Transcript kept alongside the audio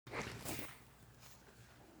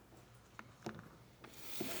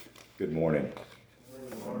Good morning.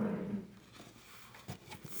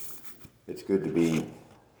 It's good to be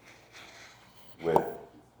with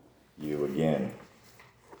you again.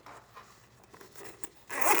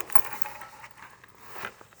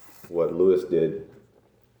 What Lewis did,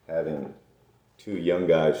 having two young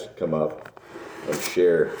guys come up and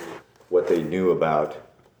share what they knew about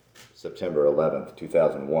September 11th,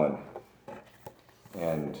 2001,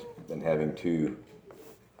 and then having two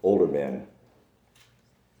older men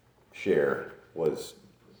share was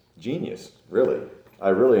genius, really. I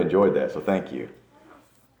really enjoyed that, so thank you.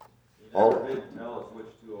 He never did tell us which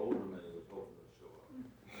two older men he was hoping to show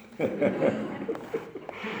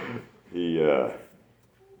up.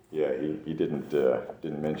 He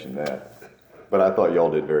didn't mention that, but I thought y'all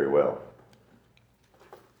did very well.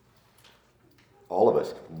 All of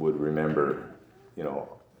us would remember,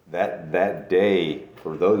 that day.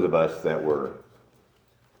 For those of us that were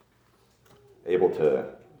able to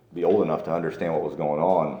be old enough to understand what was going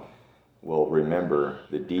on, will remember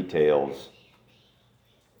the details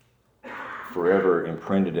forever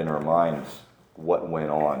imprinted in our minds what went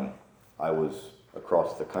on. I was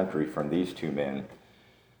across the country from these two men,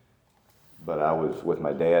 but I was with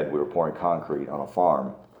my dad. We were pouring concrete on a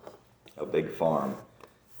farm, a big farm,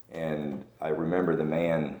 and I remember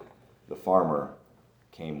the farmer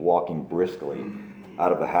came walking briskly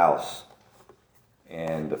out of the house,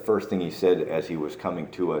 and the first thing he said as he was coming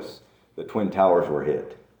to us, the Twin Towers were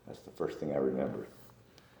hit. That's the first thing I remember.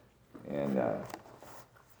 And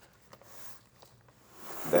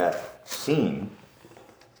that scene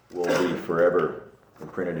will be forever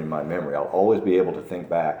imprinted in my memory. I'll always be able to think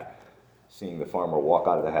back, seeing the farmer walk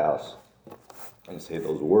out of the house and say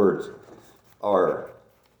those words. Our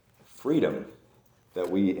freedom that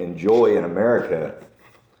we enjoy in America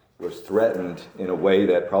was threatened in a way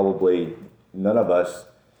that probably none of us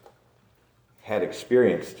had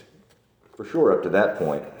experienced, for sure, up to that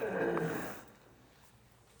point.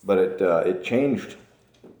 But it changed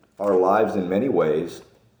our lives in many ways.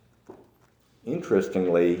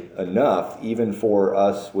 Interestingly enough, even for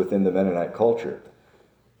us within the Mennonite culture,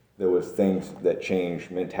 there was things that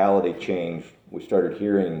changed, mentality changed. We started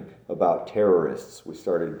hearing about terrorists. We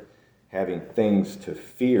started having things to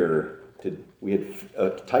fear. We had a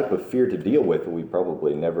type of fear to deal with that we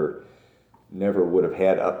probably never would have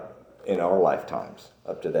had up in our lifetimes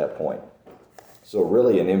up to that point. So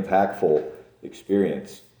really an impactful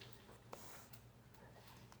experience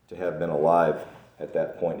to have been alive at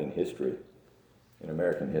that point in history, in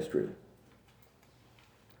American history.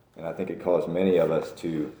 And I think it caused many of us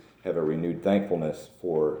to have a renewed thankfulness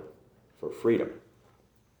for freedom,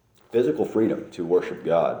 physical freedom to worship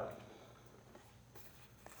God.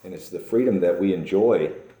 And it's the freedom that we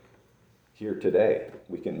enjoy here today.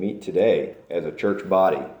 We can meet today as a church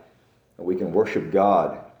body, and we can worship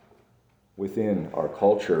God within our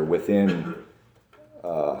culture, within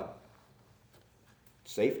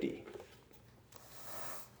safety.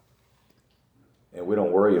 And we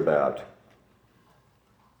don't worry about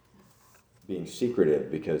being secretive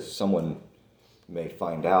because someone may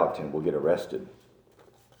find out and we'll get arrested.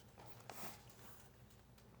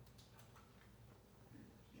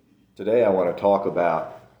 Today I want to talk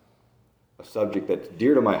about a subject that's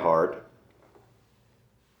dear to my heart.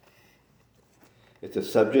 It's a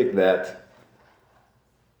subject that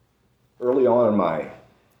early on in my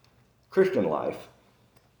Christian life,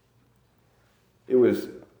 it was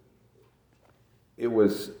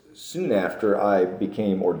soon after I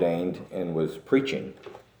became ordained and was preaching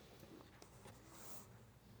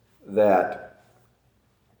that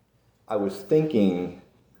I was thinking,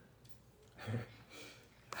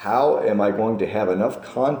 how am I going to have enough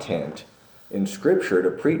content in Scripture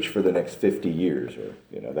to preach for the next 50 years? Or,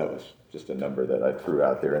 that was just a number that I threw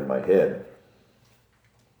out there in my head.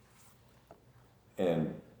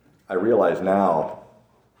 And I realize now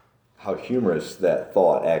how humorous that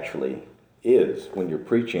thought actually is when you're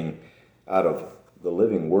preaching out of the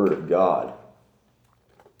living Word of God.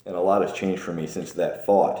 And a lot has changed for me since that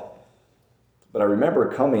thought. But I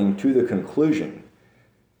remember coming to the conclusion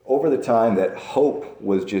over the time that hope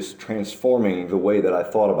was just transforming the way that I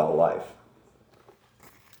thought about life.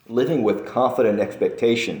 Living with confident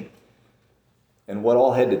expectation. And what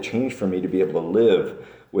all had to change for me to be able to live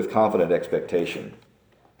with confident expectation.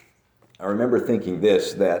 I remember thinking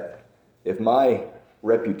this, that if my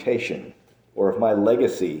reputation or if my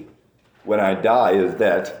legacy when I die is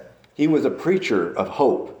that he was a preacher of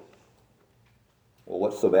hope, well,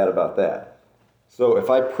 what's so bad about that? So if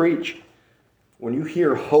I preach, when you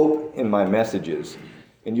hear hope in my messages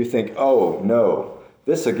and you think, oh no,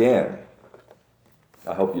 this again,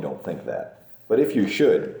 I hope you don't think that. But if you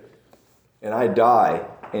should, and I die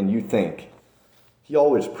and you think, he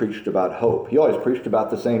always preached about hope. He always preached about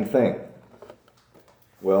the same thing.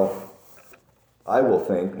 Well, I will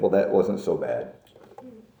think, well, that wasn't so bad.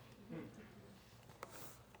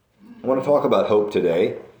 I want to talk about hope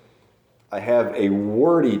today. I have a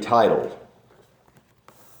wordy title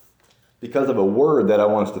because of a word that I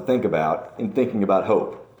want us to think about in thinking about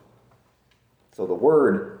hope. So the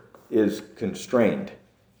word is constrained.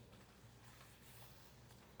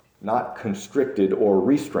 Not constricted or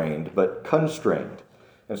restrained, but constrained.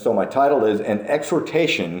 And so my title is An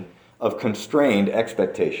Exhortation of Constrained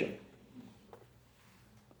Expectation.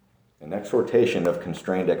 An exhortation of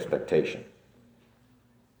constrained expectation.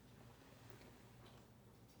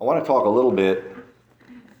 I want to talk a little bit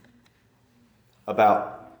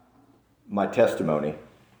about my testimony.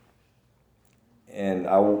 And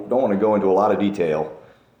I don't want to go into a lot of detail,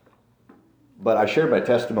 but I shared my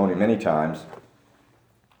testimony many times.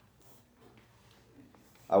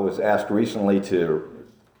 I was asked recently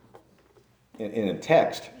in a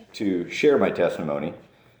text, to share my testimony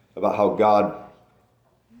about how God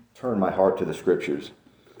turned my heart to the Scriptures.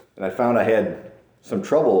 And I found I had some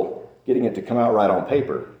trouble getting it to come out right on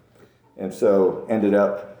paper. And so ended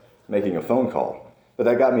up making a phone call. But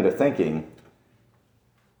that got me to thinking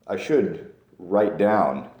I should write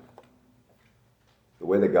down the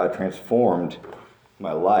way that God transformed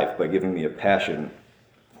my life by giving me a passion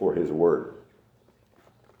for His Word.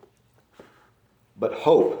 But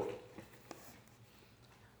hope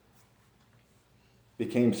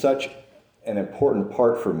became such an important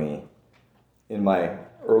part for me in my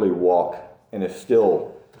early walk and is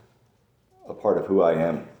still a part of who I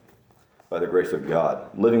am by the grace of God,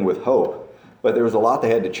 living with hope. But there was a lot that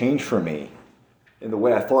had to change for me in the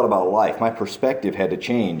way I thought about life. My perspective had to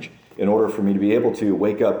change in order for me to be able to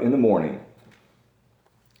wake up in the morning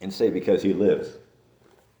and say, because He lives.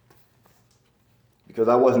 Because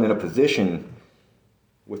I wasn't in a position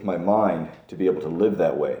with my mind to be able to live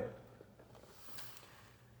that way.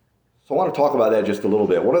 So I want to talk about that just a little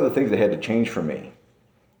bit. One of the things that had to change for me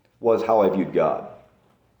was how I viewed God.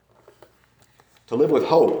 To live with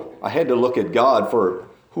hope, I had to look at God for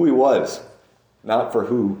who He was, not for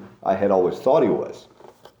who I had always thought He was.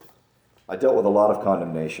 I dealt with a lot of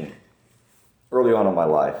condemnation early on in my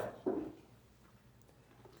life.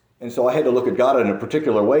 And so I had to look at God in a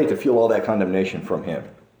particular way to feel all that condemnation from Him.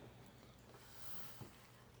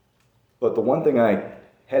 But the one thing I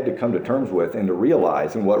had to come to terms with and to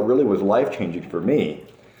realize, and what really was life-changing for me,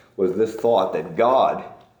 was this thought that God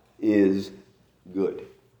is good.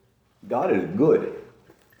 God is good.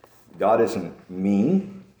 God isn't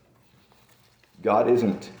mean. God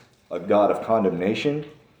isn't a God of condemnation.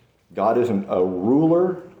 God isn't a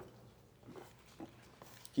ruler.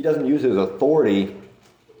 He doesn't use His authority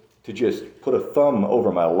to just put a thumb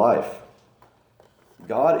over my life.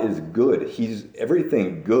 God is good. He's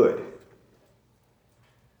everything good.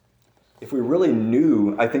 If we really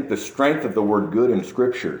knew, I think, the strength of the word good in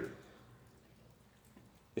Scripture,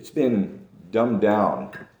 it's been dumbed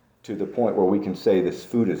down to the point where we can say this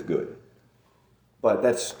food is good. But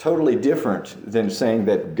that's totally different than saying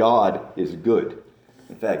that God is good.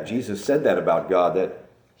 In fact, Jesus said that about God, that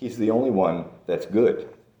He's the only one that's good.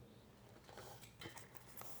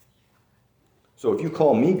 So if you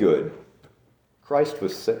call me good, Christ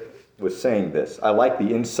was saying this. I like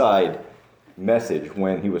the inside message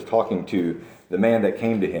when He was talking to the man that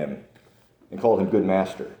came to Him and called him good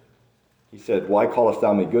master. He said, why callest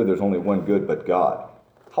thou me good? There's only one good but God.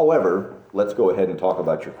 However, let's go ahead and talk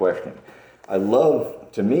about your question.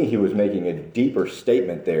 To me, He was making a deeper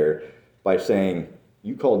statement there by saying,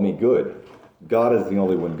 you called me good. God is the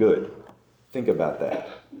only one good. Think about that.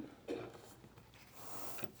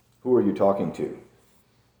 Who are you talking to?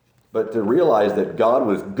 But to realize that God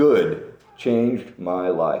was good changed my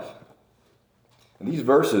life. And these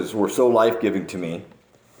verses were so life-giving to me.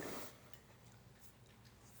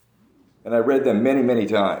 And I read them many, many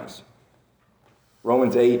times.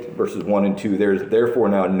 Romans 8, verses 1 and 2, there is therefore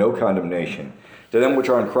now no condemnation to them which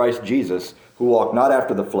are in Christ Jesus, who walk not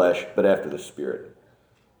after the flesh, but after the Spirit.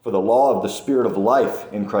 For the law of the Spirit of life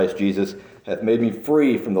in Christ Jesus hath made me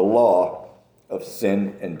free from the law of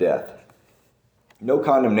sin and death. No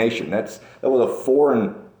condemnation. That was a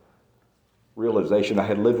foreign realization. I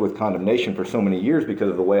had lived with condemnation for so many years because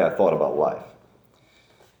of the way I thought about life.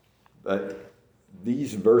 But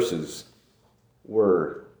these verses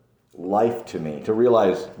were life to me, to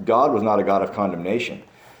realize God was not a God of condemnation.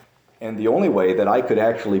 And the only way that I could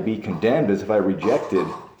actually be condemned is if I rejected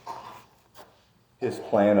His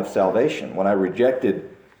plan of salvation. When I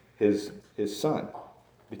rejected His Son,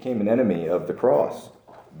 became an enemy of the cross,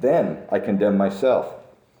 then I condemned myself.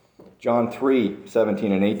 John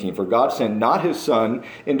 3:17 and 18. For God sent not his Son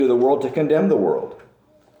into the world to condemn the world,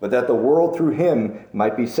 but that the world through him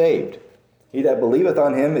might be saved. He that believeth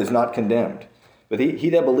on him is not condemned, but he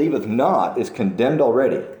that believeth not is condemned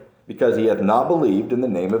already, because he hath not believed in the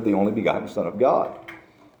name of the only begotten Son of God.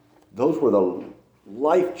 Those were the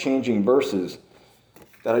life-changing verses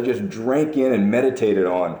that I just drank in and meditated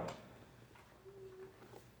on.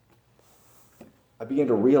 I began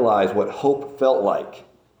to realize what hope felt like.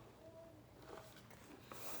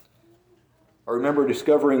 I remember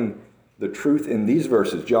discovering the truth in these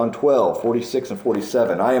verses, John 12:46 and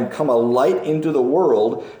 47. I am come a light into the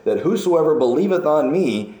world, that whosoever believeth on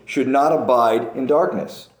me should not abide in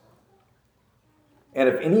darkness. And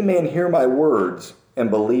if any man hear my words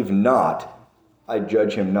and believe not, I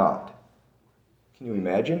judge him not. Can you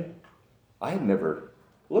imagine? I had never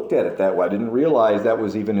looked at it that way. I didn't realize that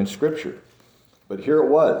was even in Scripture. But here it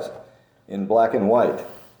was, in black and white.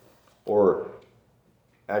 Or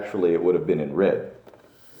actually, it would have been in red.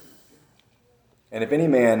 And if any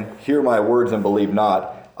man hear my words and believe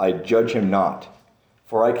not, I judge him not.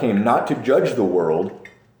 For I came not to judge the world,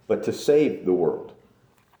 but to save the world.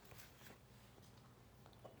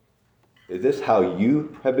 Is this how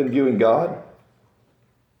you have been viewing God?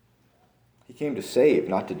 He came to save,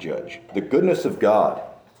 not to judge. The goodness of God.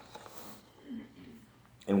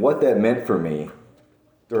 And what that meant for me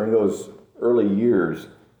during those early years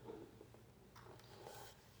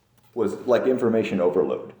was like information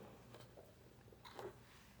overload.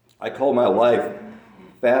 I called my life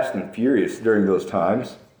fast and furious during those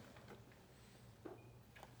times.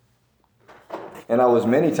 And I was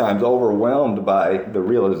many times overwhelmed by the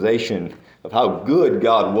realization of how good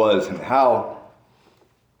God was and how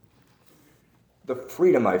the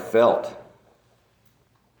freedom I felt.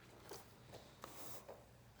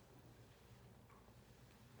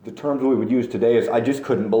 The terms we would use today is, I just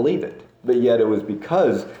couldn't believe it. But yet it was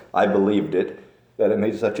because I believed it that it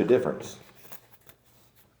made such a difference.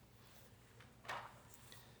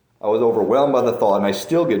 I was overwhelmed by the thought, and I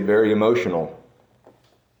still get very emotional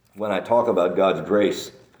when I talk about God's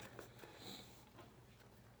grace.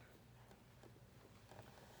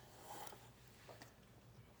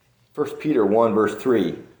 First Peter 1, verse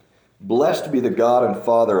 3. Blessed be the God and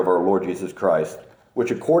Father of our Lord Jesus Christ,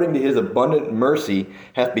 which according to his abundant mercy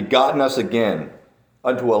hath begotten us again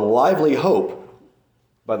unto a lively hope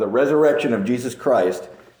by the resurrection of Jesus Christ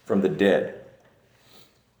from the dead.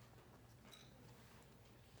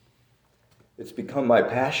 It's become my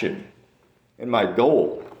passion and my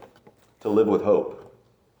goal to live with hope.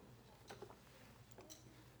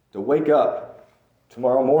 To wake up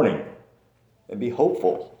tomorrow morning and be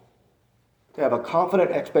hopeful. To have a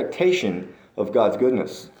confident expectation of God's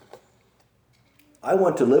goodness. I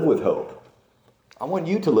want to live with hope. I want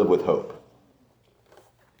you to live with hope.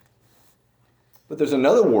 But there's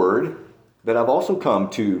another word that I've also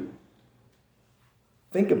come to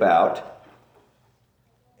think about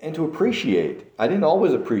and to appreciate. I didn't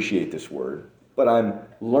always appreciate this word, but I'm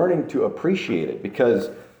learning to appreciate it because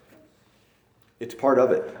it's part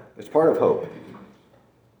of it. It's part of hope.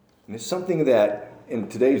 And it's something that in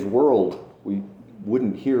today's world we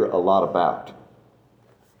wouldn't hear a lot about.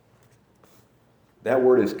 That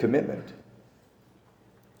word is commitment.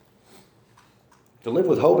 To live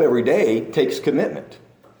with hope every day takes commitment.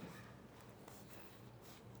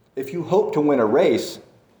 If you hope to win a race,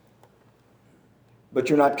 but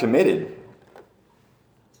you're not committed,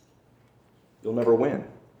 you'll never win.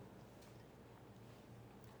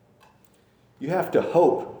 You have to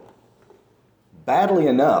hope badly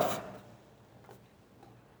enough.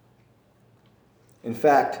 In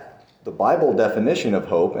fact, the Bible definition of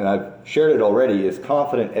hope, and I've shared it already, is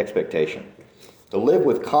confident expectation. To live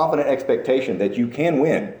with confident expectation that you can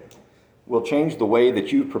win will change the way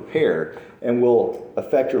that you prepare and will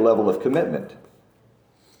affect your level of commitment.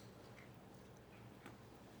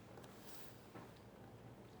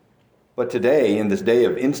 But today, in this day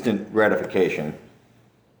of instant gratification,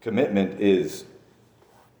 commitment is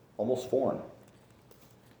almost foreign.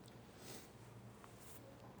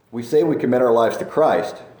 We say we commit our lives to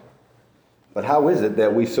Christ, but how is it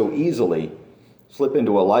that we so easily slip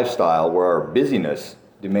into a lifestyle where our busyness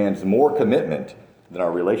demands more commitment than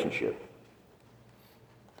our relationship?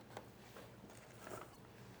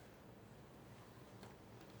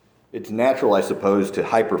 It's natural, I suppose, to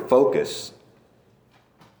hyper-focus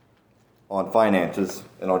on finances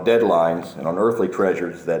and on deadlines and on earthly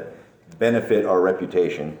treasures that benefit our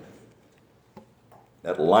reputation,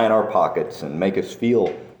 that line our pockets and make us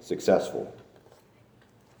feel successful.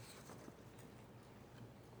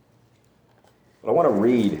 But I want to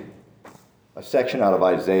read a section out of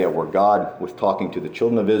Isaiah where God was talking to the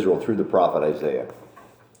children of Israel through the prophet Isaiah.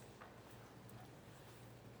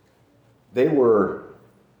 They were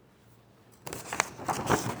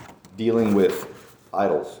dealing with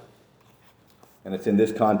idols. And it's in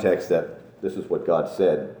this context that this is what God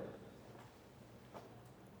said.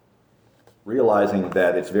 Realizing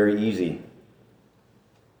that it's very easy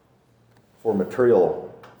for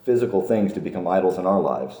material, physical things to become idols in our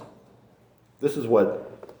lives. This is what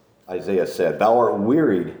Isaiah said. Thou art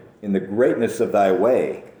wearied in the greatness of thy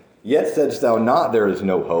way, yet saidst thou not, there is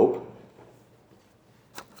no hope.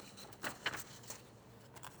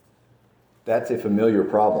 That's a familiar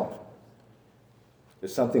problem.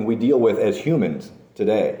 It's something we deal with as humans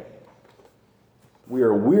today. We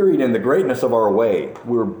are wearied in the greatness of our way.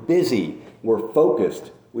 We're busy. We're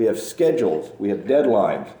focused. We have schedules. We have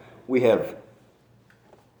deadlines. We have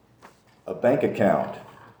a bank account.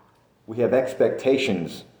 We have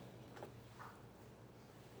expectations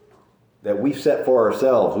that we've set for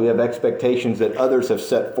ourselves. We have expectations that others have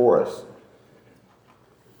set for us.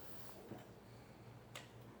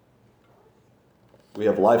 We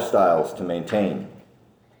have lifestyles to maintain.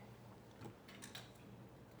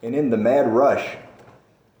 And in the mad rush,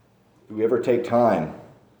 do we ever take time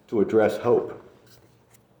to address hope?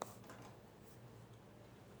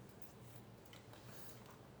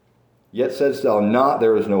 Yet saidst thou not,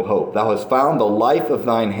 there is no hope. Thou hast found the life of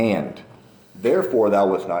thine hand. Therefore thou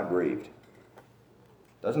wast not grieved.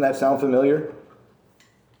 Doesn't that sound familiar?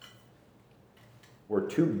 We're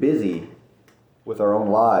too busy with our own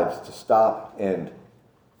lives to stop and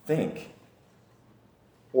think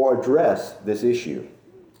or address this issue.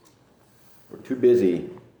 We're too busy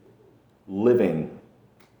living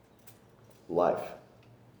life.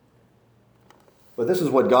 But this is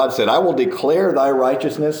what God said, I will declare thy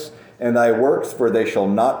righteousness and thy works, for they shall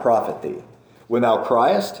not profit thee. When thou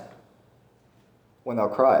criest,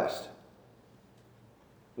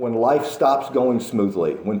 when life stops going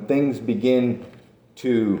smoothly, when things begin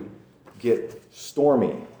to get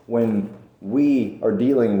stormy, when we are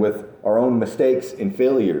dealing with our own mistakes and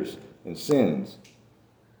failures and sins,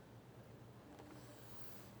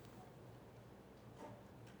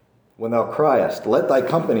 when thou criest, let thy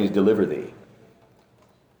companies deliver thee.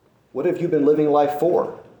 What have you been living life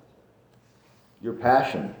for? Your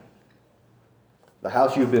passion, the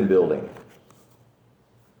house you've been building,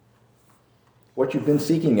 what you've been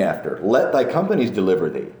seeking after. Let thy companies deliver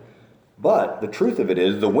thee. But the truth of it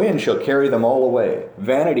is, the wind shall carry them all away.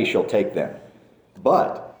 Vanity shall take them.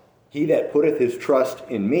 But he that putteth his trust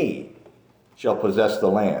in me shall possess the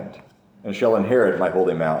land, and shall inherit my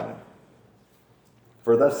holy mountain.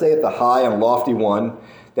 For thus saith the high and lofty one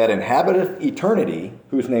that inhabiteth eternity,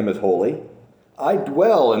 whose name is holy, I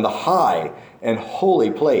dwell in the high and holy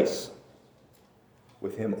place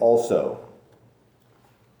with him also,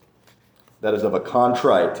 that is of a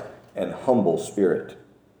contrite and humble spirit.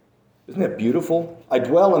 Isn't that beautiful? I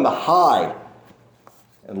dwell in the high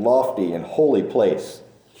and lofty and holy place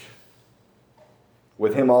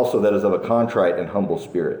with him also that is of a contrite and humble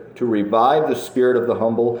spirit, to revive the spirit of the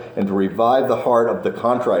humble and to revive the heart of the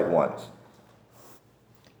contrite ones.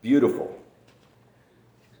 Beautiful.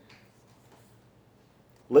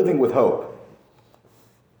 Living with hope.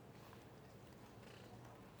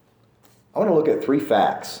 I want to look at 3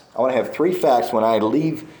 facts. I want to have 3 facts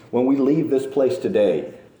when we leave this place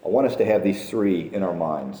today. I want us to have these 3 in our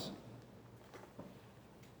minds.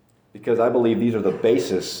 Because I believe these are the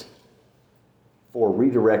basis for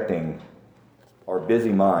redirecting our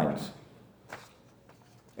busy minds.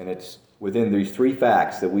 And it's within these 3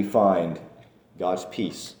 facts that we find God's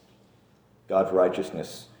peace, God's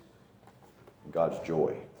righteousness, and God's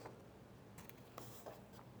joy.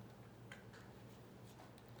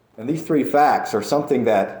 And these 3 facts are something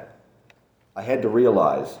that I had to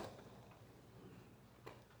realize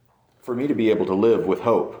for me to be able to live with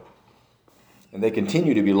hope. And they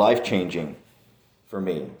continue to be life-changing for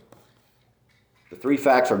me. The 3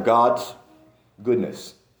 facts are God's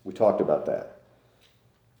goodness. We talked about that.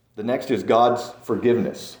 The next is God's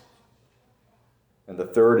forgiveness. And the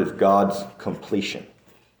third is God's completion.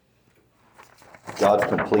 God's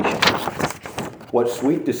completion. What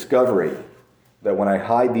sweet discovery that when I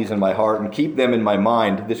hide these in my heart and keep them in my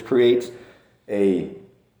mind, this creates an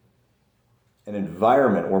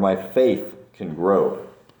environment where my faith can grow.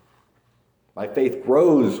 My faith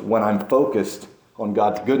grows when I'm focused on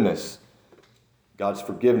God's goodness, God's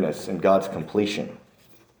forgiveness, and God's completion.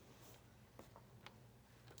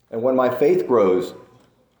 And when my faith grows,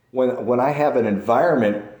 when I have an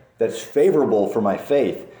environment that's favorable for my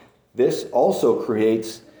faith, this also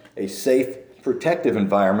creates a safe, protective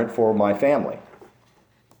environment for my family.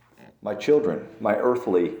 my children, my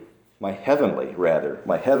heavenly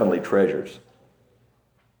treasures.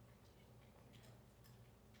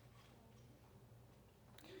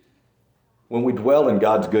 When we dwell in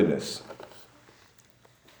God's goodness,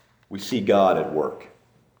 we see God at work.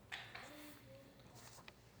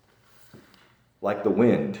 Like the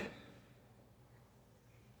wind,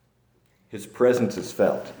 His presence is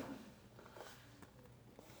felt.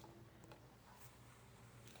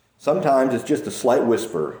 Sometimes it's just a slight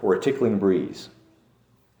whisper or a tickling breeze.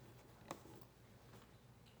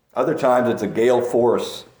 Other times it's a gale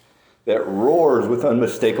force that roars with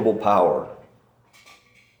unmistakable power.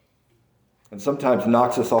 And sometimes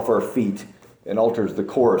knocks us off our feet and alters the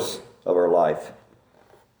course of our life.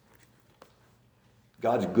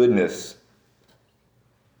 God's goodness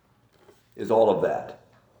is all of that.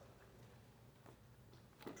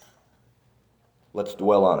 Let's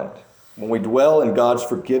dwell on it. When we dwell in God's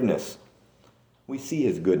forgiveness, we see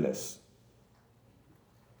His goodness.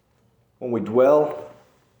 When we dwell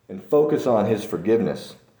and focus on His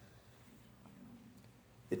forgiveness,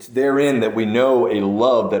 it's therein that we know a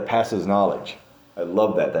love that passes knowledge. I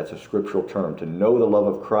love that. That's a scriptural term, to know the love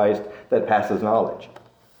of Christ that passes knowledge.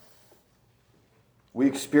 We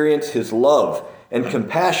experience His love and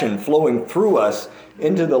compassion flowing through us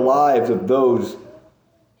into the lives of those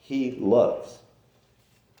He loves.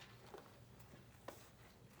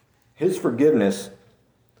 His forgiveness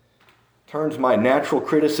turns my natural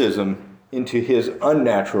criticism into His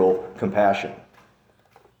unnatural compassion.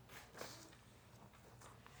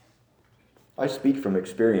 I speak from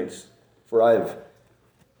experience, for I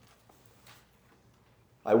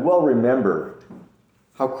well remember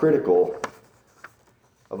how critical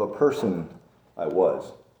of a person I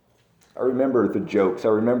was. I remember the jokes, I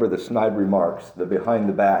remember the snide remarks, the behind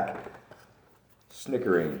the back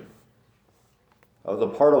snickering. I was a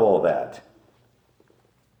part of all that.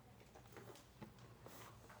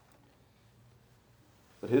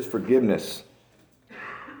 But His forgiveness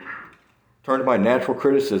turned my natural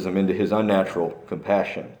criticism into His unnatural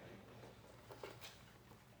compassion.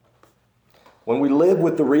 When we live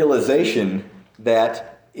with the realization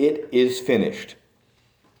that it is finished,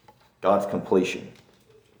 God's completion,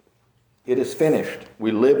 it is finished,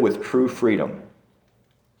 we live with true freedom.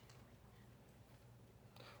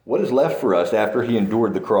 What is left for us after He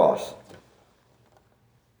endured the cross?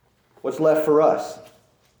 What's left for us?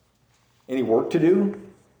 Any work to do?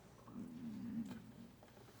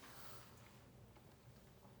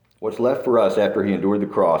 What's left for us after He endured the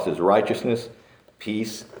cross is righteousness,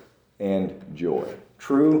 peace, and joy.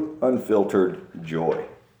 True, unfiltered joy.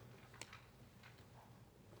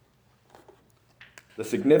 The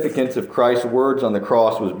significance of Christ's words on the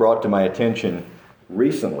cross was brought to my attention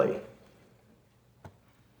recently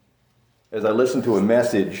as I listened to a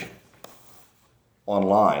message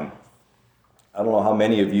online. I don't know how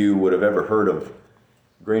many of you would have ever heard of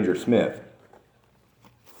Granger Smith.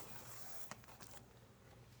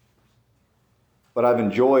 But I've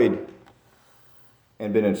enjoyed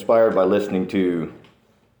and been inspired by listening to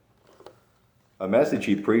a message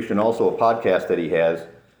he preached and also a podcast that he has,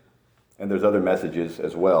 and there's other messages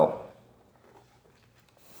as well.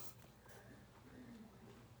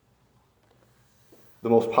 The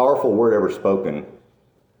most powerful word ever spoken,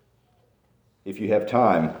 if you have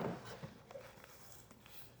time,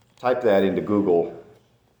 type that into Google,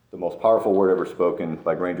 the most powerful word ever spoken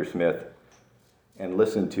by Granger Smith, and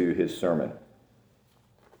listen to his sermon.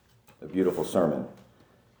 A beautiful sermon.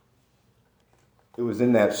 It was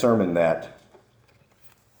in that sermon that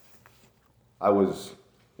I was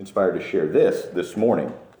inspired to share this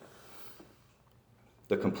morning.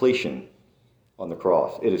 The completion on the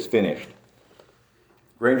cross. It is finished.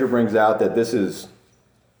 Granger brings out that this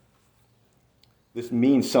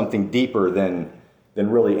means something deeper than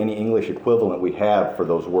really any English equivalent we have for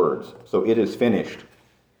those words. So it is finished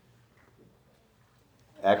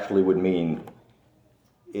actually would mean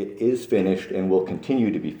it is finished and will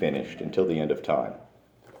continue to be finished until the end of time.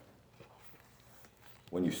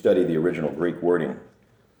 When you study the original Greek wording.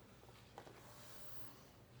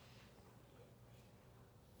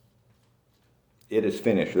 It is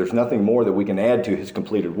finished. There's nothing more that we can add to His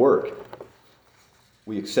completed work.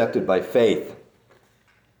 We accept it by faith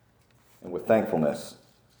and with thankfulness.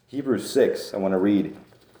 Hebrews 6, I want to read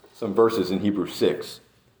some verses in Hebrews 6.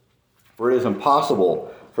 For it is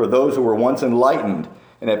impossible for those who were once enlightened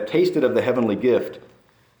and have tasted of the heavenly gift,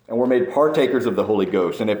 and were made partakers of the Holy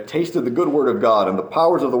Ghost, and have tasted the good word of God and the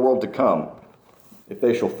powers of the world to come, if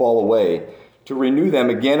they shall fall away, to renew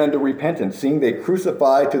them again unto repentance, seeing they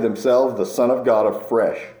crucify to themselves the Son of God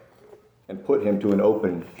afresh, and put Him to an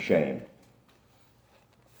open shame.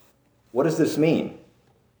 What does this mean?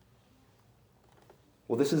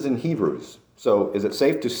 Well, this is in Hebrews. So is it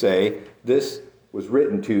safe to say this was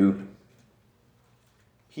written to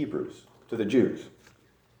Hebrews, to the Jews?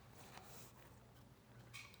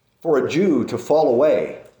 For a Jew to fall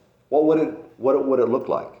away, what would it look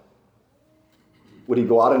like? Would he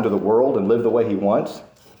go out into the world and live the way he wants?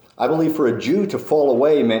 I believe for a Jew to fall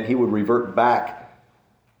away meant he would revert back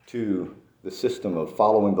to the system of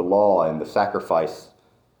following the law and the sacrifices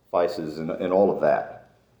and all of that.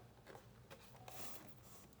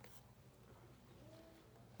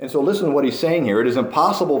 And so listen to what he's saying here. It is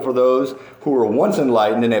impossible for those who were once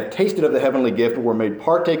enlightened and have tasted of the heavenly gift, were made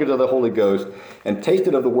partakers of the Holy Ghost, and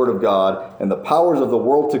tasted of the Word of God and the powers of the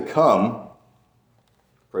world to come,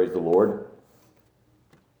 praise the Lord,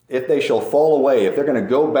 if they shall fall away, if they're going to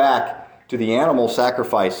go back to the animal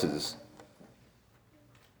sacrifices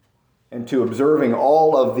and to observing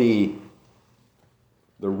all of the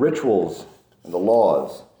rituals and the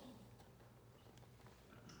laws,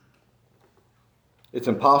 it's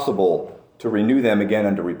impossible to renew them again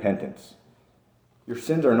unto repentance. Your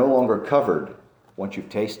sins are no longer covered once you've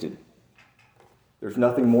tasted. There's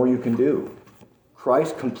nothing more you can do.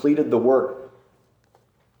 Christ completed the work,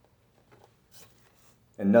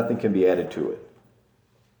 and nothing can be added to it.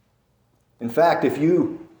 In fact, if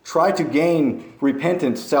you try to gain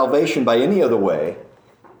repentance, salvation by any other way,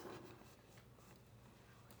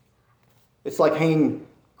 it's like hanging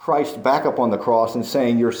Christ back up on the cross and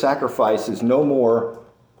saying your sacrifice is no more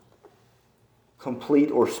complete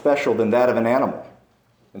or special than that of an animal.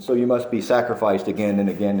 And so you must be sacrificed again and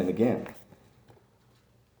again and again.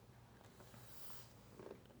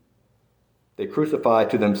 They crucified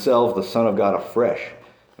to themselves the Son of God afresh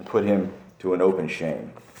and put him to an open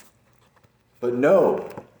shame. But no,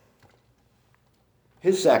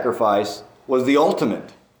 his sacrifice was the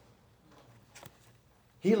ultimate.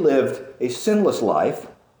 He lived a sinless life,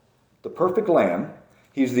 the perfect lamb.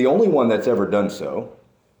 He's the only one that's ever done so.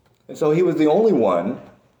 And so he was the only one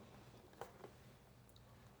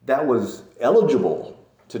that was eligible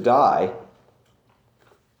to die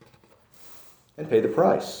and pay the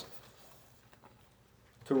price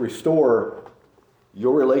to restore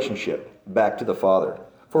your relationship back to the Father,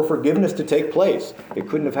 for forgiveness to take place. It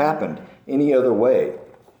couldn't have happened any other way.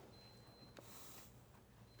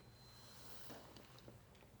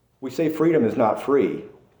 We say freedom is not free,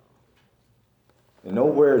 and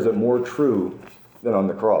nowhere is it more true than on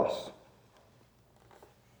the cross.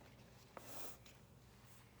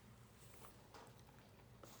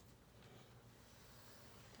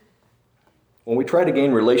 When we try to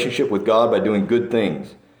gain relationship with God by doing good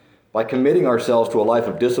things, by committing ourselves to a life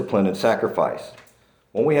of discipline and sacrifice,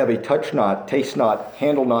 when we have a touch not, taste not,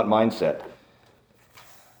 handle not mindset,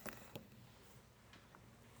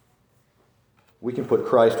 we can put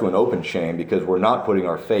Christ to an open shame because we're not putting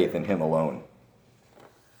our faith in him alone.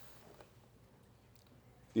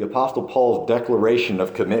 The Apostle Paul's declaration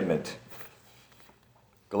of commitment.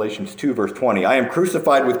 Galatians 2, verse 20. I am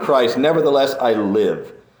crucified with Christ, nevertheless I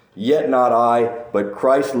live. Yet not I, but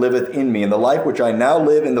Christ liveth in me. And the life which I now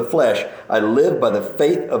live in the flesh, I live by the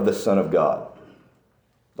faith of the Son of God.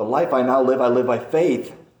 The life I now live, I live by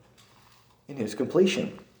faith in his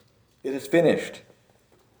completion. It is finished.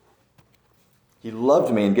 He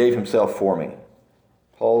loved me and gave himself for me.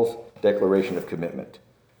 Paul's declaration of commitment.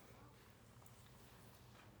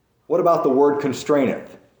 What about the word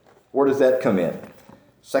constraineth? Where does that come in?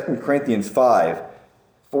 2 Corinthians 5,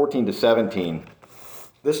 14 to 17.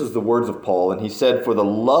 This is the words of Paul, and he said, for the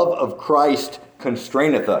love of Christ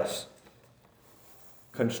constraineth us.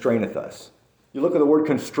 Constraineth us. You look at the word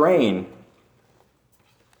constrain,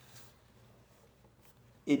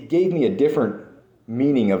 it gave me a different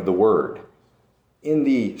meaning of the word. In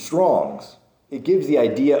the Strong's, it gives the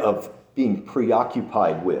idea of being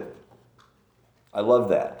preoccupied with. I love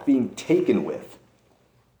that. Being taken with.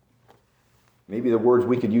 Maybe the words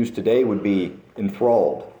we could use today would be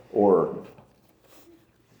enthralled or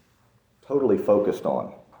totally focused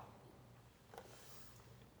on.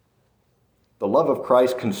 The love of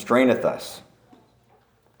Christ constraineth us,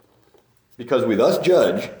 because we thus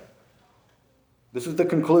judge, this is the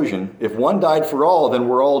conclusion, if one died for all, then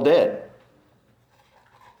we're all dead.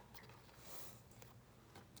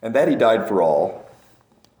 And that he died for all,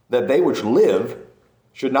 that they which live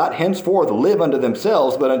should not henceforth live unto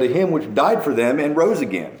themselves, but unto him which died for them and rose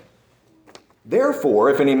again. Therefore,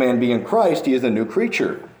 if any man be in Christ, he is a new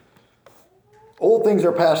creature. Old things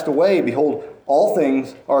are passed away. Behold, all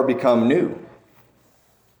things are become new.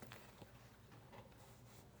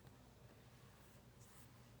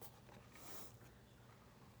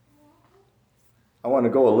 I want to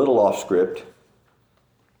go a little off script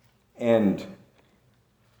and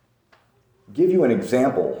give you an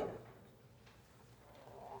example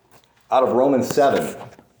out of Romans 7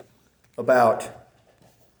 about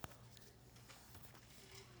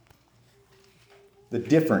the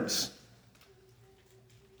difference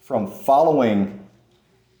from following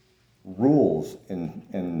rules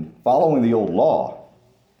and following the old law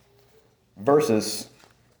versus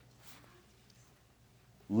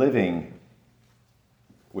living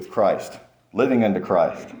with Christ, living unto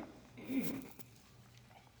Christ.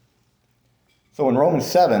 So in Romans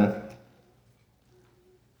 7,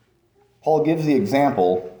 Paul gives the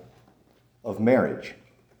example of marriage.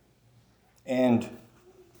 And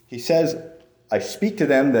he says, I speak to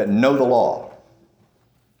them that know the law.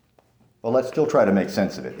 But let's still try to make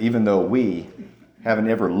sense of it. Even though we haven't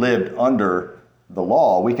ever lived under the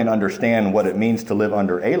law, we can understand what it means to live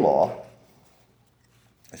under a law,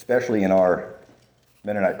 especially in our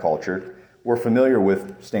Mennonite culture. We're familiar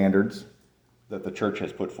with standards that the church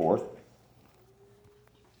has put forth.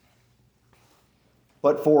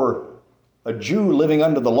 But for a Jew living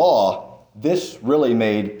under the law, this really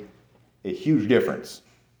made a huge difference.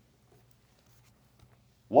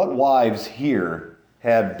 What wives here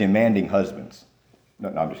have demanding husbands? No,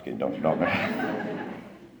 I'm just kidding. Don't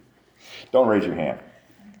raise your hand.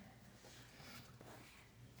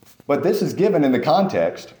 But this is given in the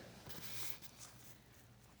context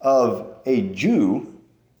of a Jew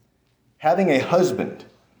having a husband.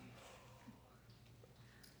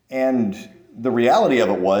 And the reality of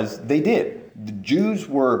it was they did. The Jews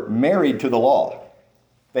were married to the law.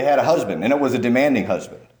 They had a husband, and it was a demanding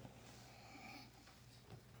husband.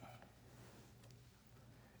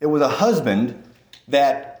 It was a husband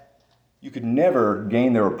that you could never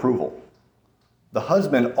gain their approval. The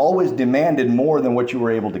husband always demanded more than what you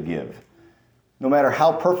were able to give. No matter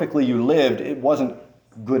how perfectly you lived, it wasn't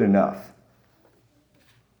good enough.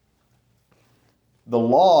 The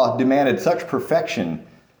law demanded such perfection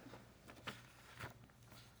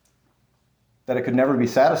that it could never be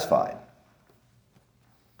satisfied.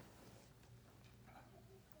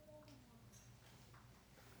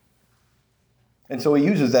 And so he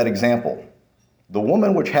uses that example. The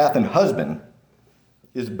woman which hath an husband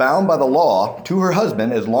is bound by the law to her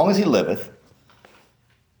husband as long as he liveth.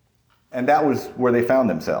 And that was where they found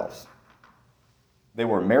themselves. They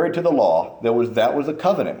were married to the law. That was a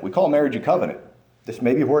covenant. We call marriage a covenant. This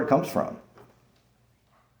may be where it comes from.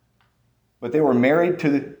 But they were married to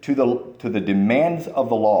the demands of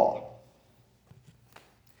the law.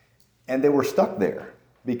 And they were stuck there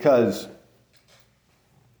because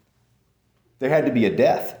there had to be a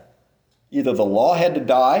death. Either the law had to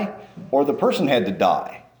die or the person had to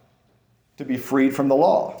die to be freed from the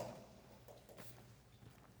law.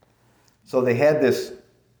 So they had this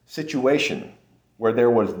situation where there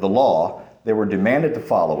was the law, they were demanded to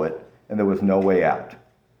follow it, and there was no way out.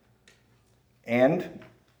 And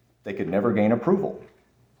they could never gain approval.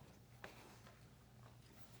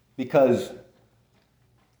 Because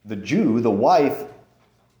the Jew, the wife,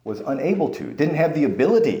 was unable to, didn't have the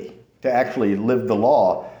ability to actually live the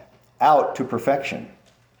law out to perfection.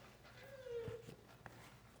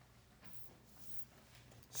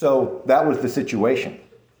 So that was the situation.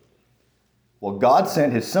 Well, God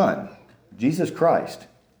sent his Son, Jesus Christ,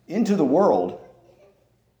 into the world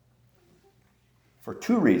for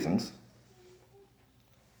two reasons.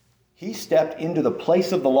 He stepped into the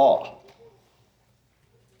place of the law.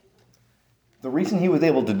 The reason he was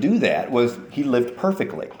able to do that was he lived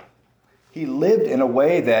perfectly. He lived in a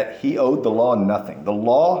way that he owed the law nothing. The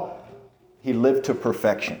law, he lived to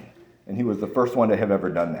perfection. And he was the first one to have ever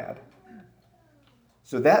done that.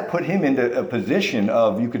 So that put him into a position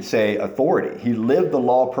of, you could say, authority. He lived the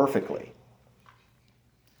law perfectly.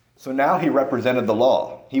 So now he represented the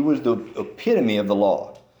law. He was the epitome of the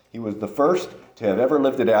law. He was the first to have ever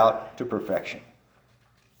lived it out to perfection.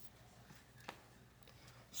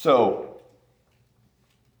 So,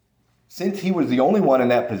 since he was the only one in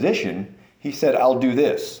that position, he said, I'll do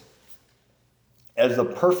this. As the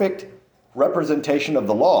perfect representation of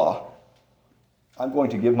the law, I'm going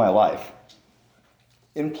to give my life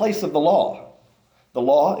in place of the law. The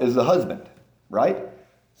law is the husband, right?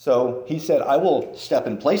 So he said, I will step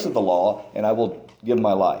in place of the law and I will give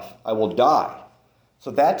my life. I will die. So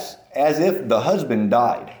that's as if the husband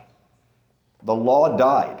died. The law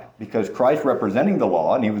died because Christ representing the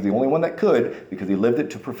law, and he was the only one that could because he lived it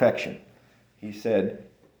to perfection. He said,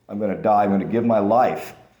 I'm going to die, I'm going to give my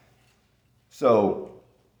life. So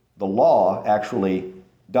the law actually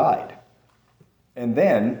died. And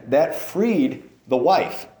then that freed the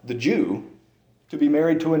wife, the Jew, to be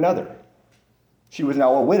married to another. She was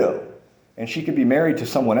now a widow, and she could be married to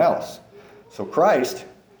someone else. So Christ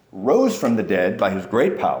rose from the dead by his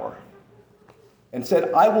great power, and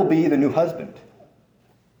said, I will be the new husband.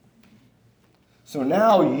 So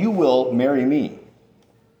now you will marry me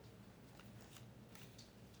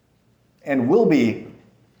and will be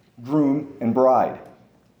groom and bride.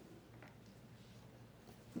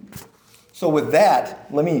 So with that,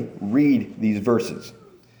 let me read these verses.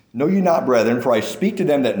 Know ye not, brethren, for I speak to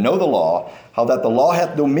them that know the law, how that the law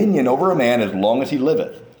hath dominion over a man as long as he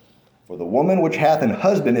liveth. For the woman which hath an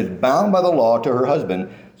husband is bound by the law to her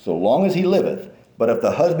husband so long as he liveth. But if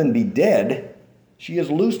the husband be dead, she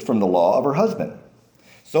is loosed from the law of her husband.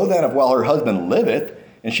 So then, if while her husband liveth,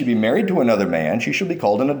 and she be married to another man, she shall be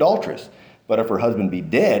called an adulteress. But if her husband be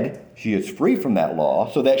dead, she is free from that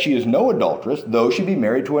law, so that she is no adulteress, though she be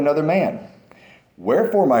married to another man.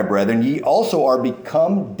 Wherefore, my brethren, ye also are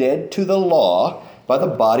become dead to the law by the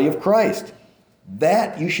body of Christ,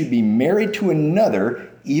 that you should be married to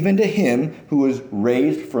another, even to him who was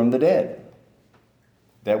raised from the dead,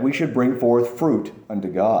 that we should bring forth fruit unto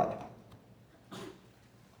God.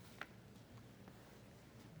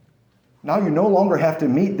 Now you no longer have to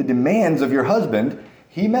meet the demands of your husband.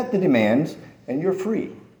 He met the demands, and you're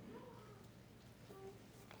free.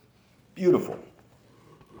 Beautiful.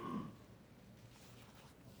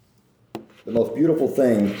 The most beautiful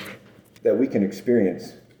thing that we can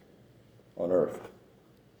experience on earth.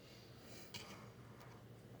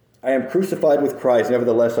 I am crucified with Christ,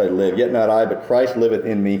 nevertheless I live. Yet not I, but Christ liveth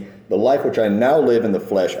in me. The life which I now live in the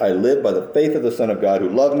flesh, I live by the faith of the Son of God, who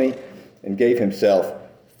loved me and gave himself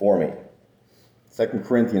for me. 2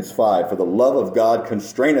 Corinthians 5, for the love of God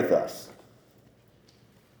constraineth us.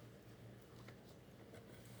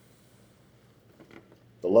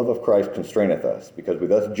 The love of Christ constraineth us, because we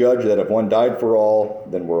thus judge that if one died for all,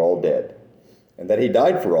 then we're all dead. And that he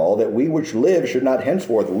died for all, that we which live should not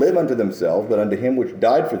henceforth live unto themselves, but unto him which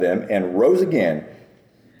died for them and rose again.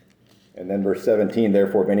 And then verse 17,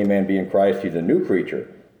 therefore if any man be in Christ, he's a new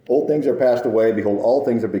creature. Old things are passed away, behold, all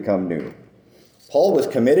things are become new. Paul was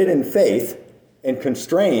committed in faith and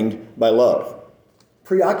constrained by love,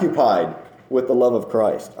 preoccupied with the love of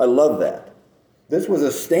Christ. I love that. This was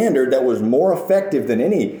a standard that was more effective than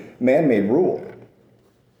any man-made rule.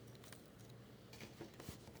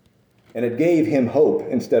 And it gave him hope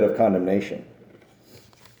instead of condemnation.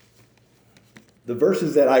 The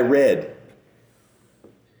verses that I read,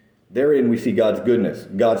 therein we see God's goodness,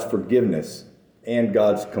 God's forgiveness, and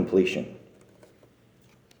God's completion.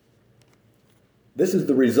 This is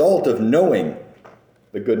the result of knowing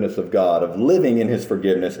the goodness of God, of living in his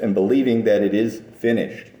forgiveness and believing that it is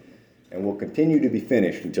finished and will continue to be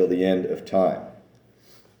finished until the end of time.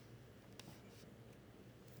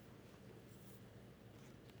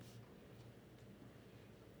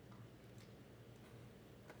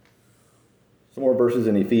 Some more verses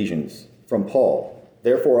in Ephesians from Paul.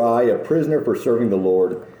 Therefore I, a prisoner for serving the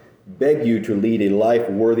Lord, beg you to lead a life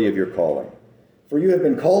worthy of your calling. For you have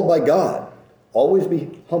been called by God. Always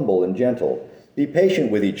be humble and gentle. Be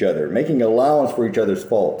patient with each other, making allowance for each other's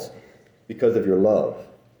faults because of your love.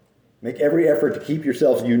 Make every effort to keep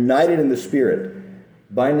yourselves united in the Spirit,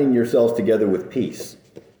 binding yourselves together with peace.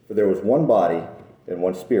 For there was one body and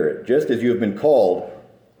one Spirit, just as you have been called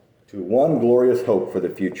to one glorious hope for the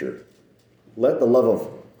future. Let the love of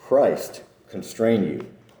Christ constrain you.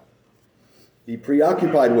 Be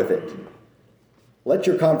preoccupied with it. Let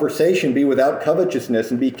your conversation be without covetousness,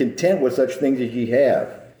 and be content with such things as ye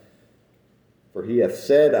have. For he hath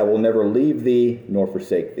said, I will never leave thee nor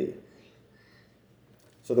forsake thee.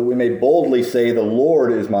 So that we may boldly say, the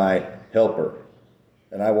Lord is my helper,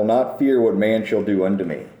 and I will not fear what man shall do unto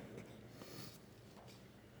me.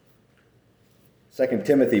 2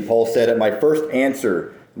 Timothy, Paul said, at my first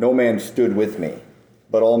answer, no man stood with me,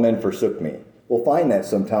 but all men forsook me. We'll find that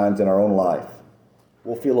sometimes in our own life.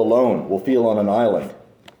 We'll feel alone. We'll feel on an island.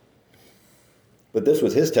 But this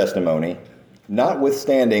was his testimony.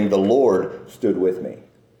 Notwithstanding, the Lord stood with me.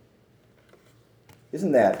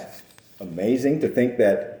 Isn't that amazing to think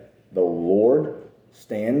that the Lord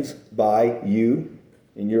stands by you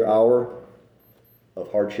in your hour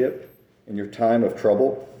of hardship, in your time of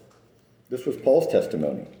trouble? This was Paul's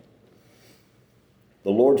testimony. The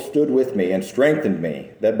Lord stood with me and strengthened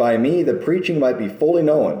me, that by me the preaching might be fully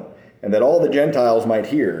known, and that all the Gentiles might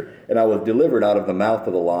hear, and I was delivered out of the mouth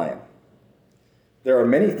of the lion. There are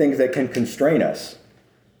many things that can constrain us,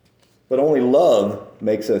 but only love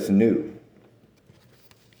makes us new.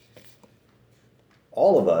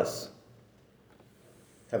 All of us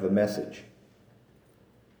have a message.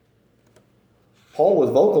 Paul was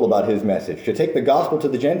vocal about his message, to take the gospel to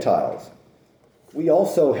the Gentiles. We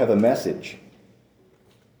also have a message.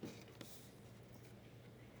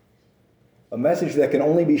 A message that can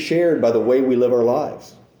only be shared by the way we live our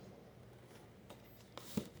lives.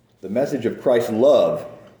 the message of Christ's love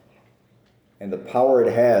and the power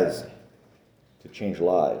it has to change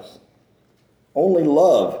lives. Only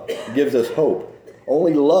love gives us hope.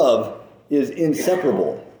 Only love is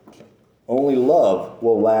inseparable. Only love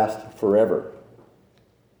will last forever.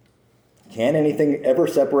 Can anything ever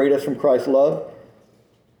separate us from Christ's love?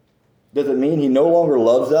 Does it mean he no longer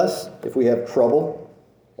loves us if we have trouble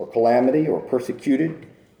or calamity or persecuted,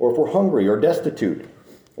 or if we're hungry or destitute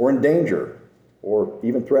or in danger or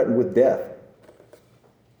even threatened with death?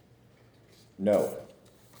 No.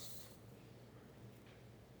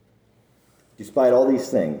 Despite all these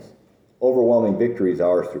things, overwhelming victory is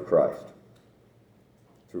ours through Christ.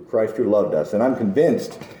 Through Christ who loved us. And I'm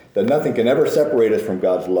convinced that nothing can ever separate us from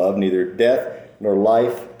God's love, neither death nor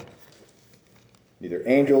life, neither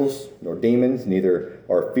angels nor demons, neither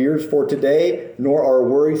our fears for today nor our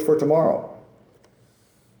worries for tomorrow.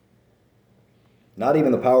 Not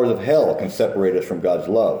even the powers of hell can separate us from God's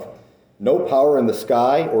love. No power in the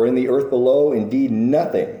sky or in the earth below, indeed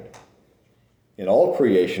nothing in all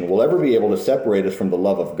creation will ever be able to separate us from the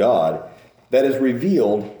love of God that is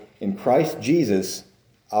revealed in Christ Jesus,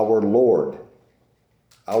 our Lord,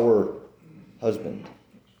 our husband,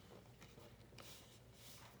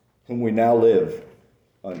 whom we now live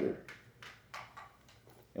under.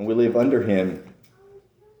 And we live under him,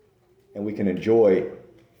 and we can enjoy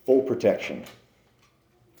full protection.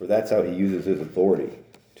 For that's how he uses his authority,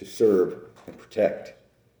 to serve and protect.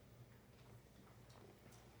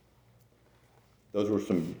 Those were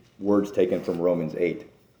some words taken from Romans 8.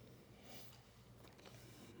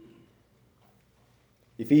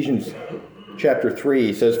 Ephesians chapter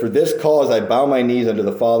 3 says, "For this cause I bow my knees unto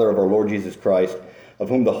the Father of our Lord Jesus Christ, of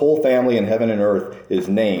whom the whole family in heaven and earth is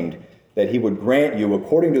named, that he would grant you,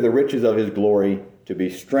 according to the riches of his glory, to be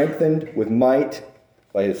strengthened with might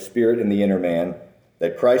by his Spirit in the inner man,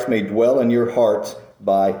 that Christ may dwell in your hearts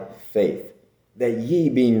by faith, that ye,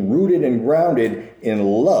 being rooted and grounded in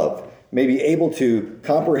love, may be able to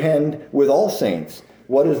comprehend with all saints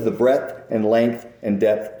what is the breadth and length and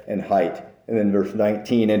depth and height." And then verse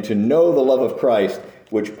 19, "And to know the love of Christ,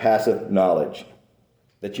 which passeth knowledge,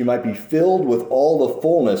 that you might be filled with all the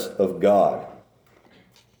fullness of God.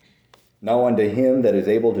 Now unto him that is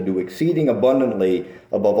able to do exceeding abundantly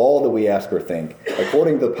above all that we ask or think,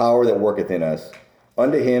 according to the power that worketh in us,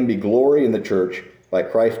 unto him be glory in the church by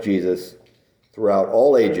Christ Jesus throughout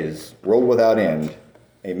all ages, world without end.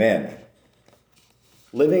 Amen."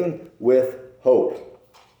 Living with hope.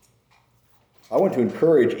 I want to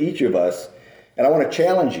encourage each of us, and I want to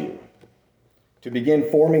challenge you to begin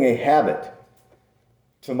forming a habit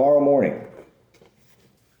tomorrow morning.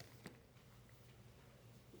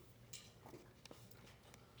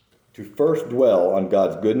 To first dwell on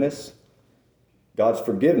God's goodness, God's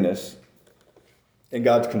forgiveness, and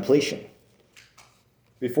God's completion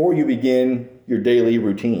before you begin your daily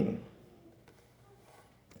routine.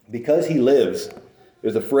 "Because he lives"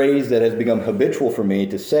 is a phrase that has become habitual for me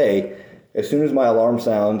to say as soon as my alarm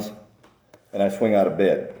sounds and I swing out of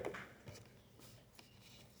bed.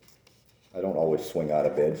 I don't always swing out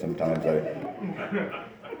of bed. Sometimes I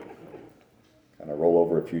kind of roll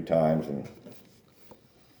over a few times and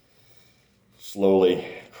slowly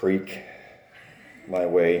creak my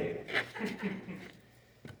way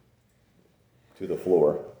to the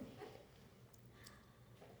floor.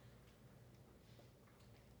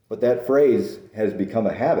 But that phrase has become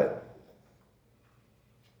a habit,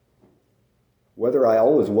 whether I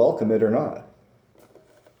always welcome it or not.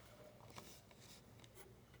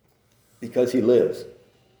 Because he lives.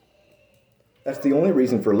 That's the only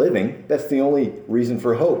reason for living. That's the only reason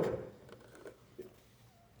for hope.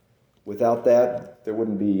 Without that, there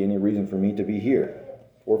wouldn't be any reason for me to be here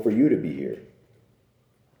or for you to be here.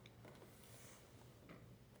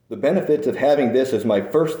 The benefits of having this as my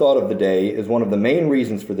first thought of the day is one of the main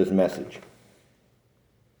reasons for this message.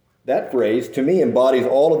 That phrase, to me, embodies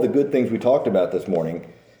all of the good things we talked about this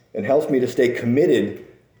morning and helps me to stay committed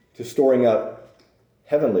to storing up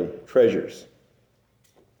heavenly treasures.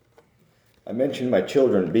 I mentioned my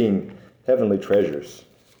children being heavenly treasures.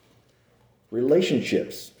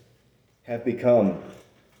 Relationships have become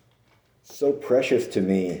so precious to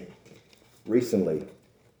me recently.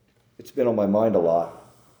 It's been on my mind a lot.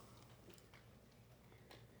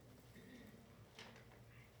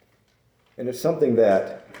 And it's something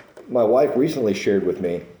that my wife recently shared with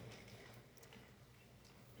me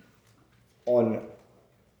on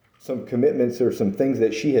some commitments or some things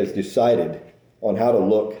that she has decided on how to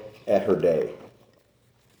look at her day.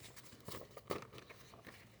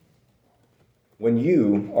 When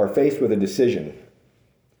you are faced with a decision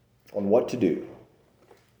on what to do,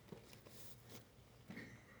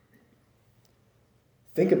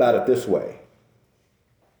 Think about it this way.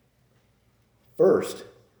 First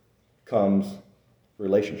comes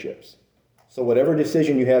relationships. So whatever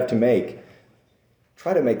decision you have to make,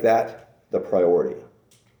 try to make that the priority.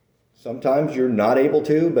 Sometimes you're not able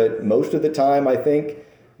to, but most of the time I think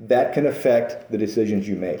that can affect the decisions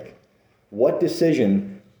you make. What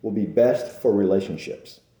decision will be best for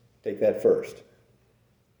relationships? Take that first.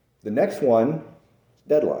 The next one,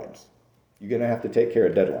 deadlines. You're going to have to take care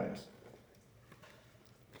of deadlines.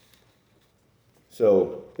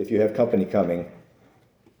 So if you have company coming,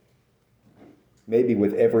 maybe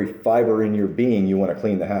with every fiber in your being you want to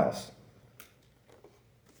clean the house.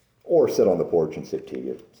 Or sit on the porch and sip tea,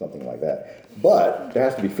 or something like that. But there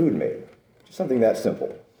has to be food made. Just something that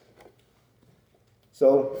simple.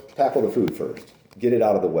 So tackle the food first. Get it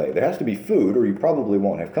out of the way. There has to be food or you probably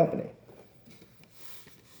won't have company.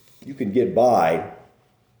 You could get by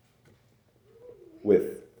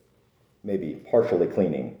with maybe partially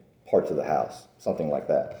cleaning parts of the house, something like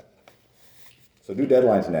that. So do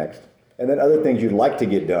deadlines next. And then other things you'd like to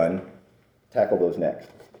get done, tackle those next.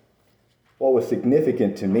 What was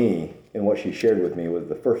significant to me in what she shared with me was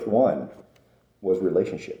the first one was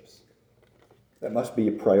relationships. That must be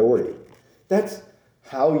a priority. That's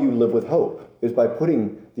how you live with hope, is by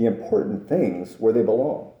putting the important things where they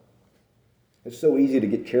belong. It's so easy to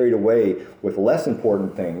get carried away with less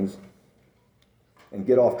important things and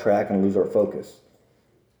get off track and lose our focus.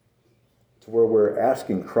 To where we're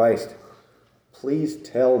asking Christ, please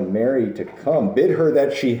tell Mary to come. Bid her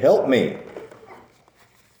that she help me.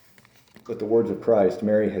 But the words of Christ,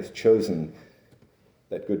 Mary has chosen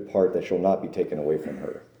that good part that shall not be taken away from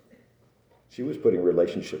her. She was putting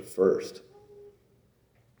relationship first.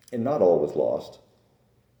 And not all was lost.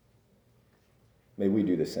 May we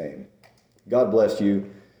do the same. God bless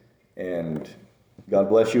you, and God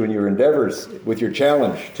bless you in your endeavors with your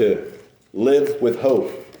challenge to live with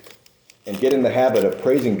hope and get in the habit of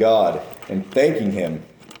praising God and thanking Him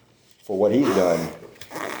for what He's done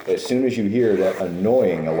as soon as you hear that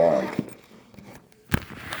annoying alarm.